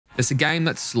It's a game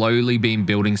that's slowly been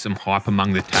building some hype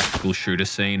among the tactical shooter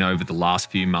scene over the last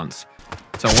few months.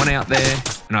 So I went out there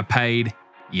and I paid,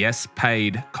 yes,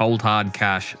 paid cold hard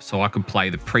cash so I could play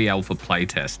the pre-alpha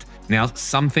playtest. Now,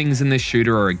 some things in this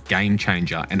shooter are a game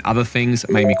changer and other things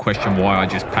made me question why I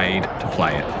just paid to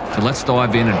play it. So let's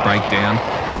dive in and break down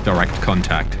Direct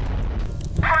Contact.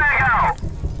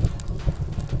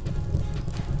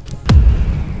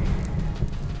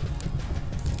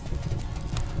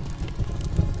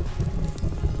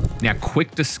 Now,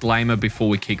 quick disclaimer before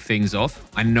we kick things off.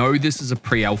 I know this is a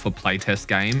pre-alpha playtest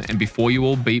game, and before you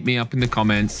all beat me up in the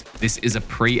comments, this is a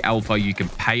pre-alpha you can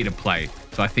pay to play.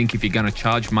 So I think if you're going to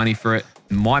charge money for it,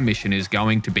 my mission is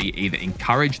going to be either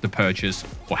encourage the purchase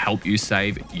or help you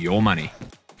save your money.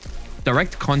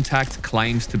 Direct Contact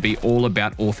claims to be all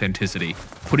about authenticity,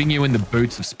 putting you in the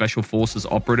boots of Special Forces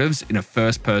operatives in a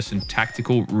first-person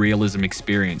tactical realism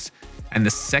experience. And the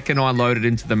second I loaded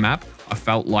into the map, I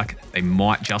felt like they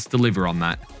might just deliver on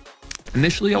that.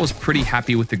 Initially, I was pretty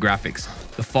happy with the graphics.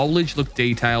 The foliage looked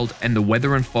detailed and the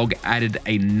weather and fog added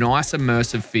a nice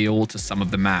immersive feel to some of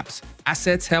the maps.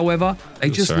 Assets, however, they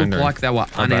just looked like they were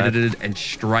unedited and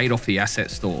straight off the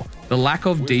asset store. The lack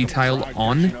of detail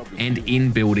on and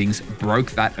in buildings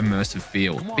broke that immersive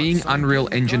feel. Being Unreal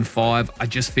Engine 5, I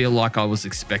just feel like I was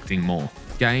expecting more.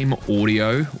 Game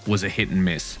audio was a hit and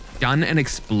miss. Gun and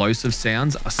explosive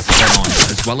sounds are spot on,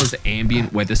 as well as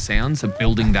ambient weather sounds are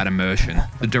building that immersion.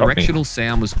 The directional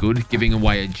sound was good, giving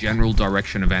away a general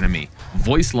direction of enemy.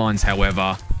 Voice lines, however,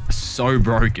 are so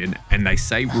broken, and they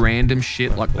say random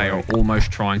shit like they are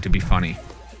almost trying to be funny.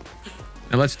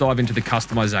 Now let's dive into the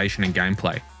customization and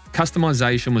gameplay.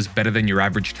 Customization was better than your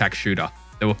average tac shooter.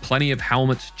 There were plenty of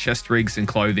helmets, chest rigs, and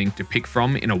clothing to pick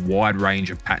from in a wide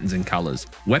range of patterns and colors.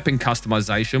 Weapon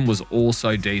customization was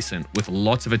also decent, with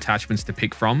lots of attachments to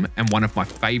pick from, and one of my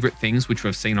favorite things which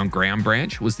we've seen on Ground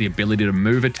Branch was the ability to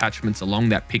move attachments along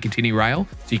that Picatinny rail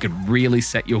so you could really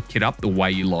set your kit up the way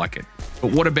you like it.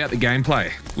 But what about the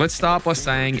gameplay? Let's start by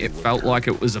saying it felt like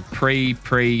it was a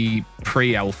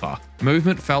pre-alpha.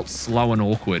 Movement felt slow and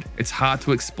awkward. It's hard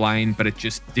to explain, but it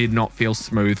just did not feel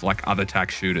smooth like other tac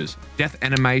shooters. Death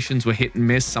animations were hit and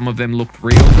miss. Some of them looked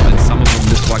real, and some of them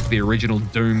looked like the original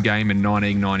Doom game in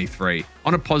 1993.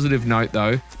 On a positive note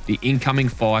though, the incoming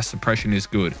fire suppression is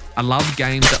good. I love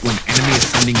games that when enemy is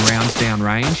sending rounds down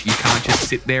range, you can't just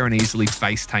sit there and easily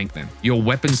face tank them. Your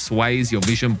weapon sways, your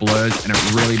vision blurs, and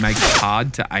it really makes it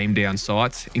hard to aim down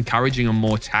sights, encouraging a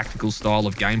more tactical style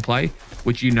of gameplay,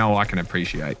 which you know I can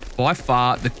appreciate. By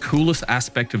far, the coolest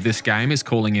aspect of this game is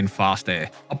calling in fast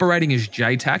air. Operating as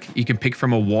JTAC, you can pick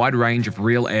from a wide range of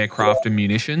real aircraft and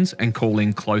munitions and call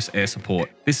in close air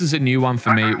support. This is a new one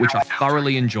for me, which I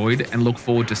thoroughly enjoyed and look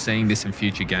forward to seeing this in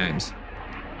future games.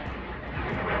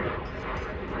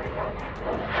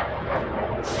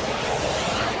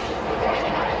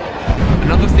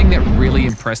 Another thing that really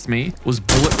impressed me was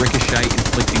bullet ricochet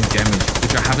inflicting damage,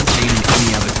 which I haven't seen in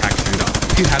any other tac shooter.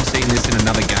 If you have seen this in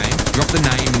another game, drop the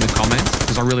name in the comments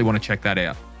because I really want to check that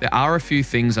out. There are a few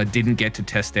things I didn't get to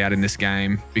test out in this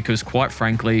game because, quite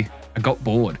frankly, I got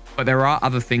bored. But there are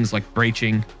other things like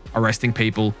breaching, arresting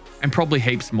people, and probably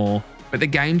heaps more. But the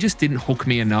game just didn't hook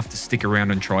me enough to stick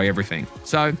around and try everything.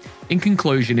 So, in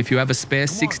conclusion, if you have a spare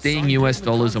 $16 US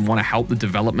and want to help the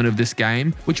development of this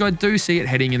game, which I do see it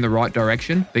heading in the right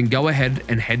direction, then go ahead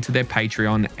and head to their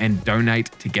Patreon and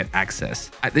donate to get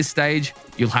access. At this stage,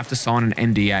 you'll have to sign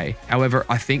an NDA. However,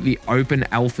 I think the open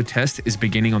alpha test is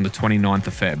beginning on the 29th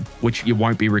of Feb, which you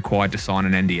won't be required to sign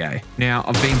an NDA. Now,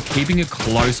 I've been keeping a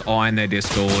close eye on their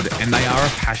Discord, and they are a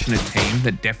passionate team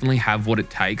that definitely have what it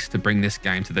takes to bring this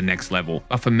game to the next level.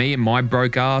 But for me and my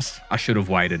broke ass, I should have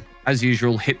waited. As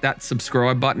usual, hit that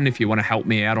subscribe button if you want to help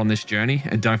me out on this journey,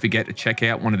 and don't forget to check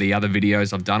out one of the other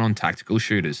videos I've done on tactical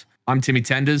shooters. I'm Timmy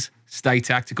Tenders, stay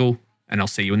tactical, and I'll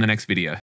see you in the next video.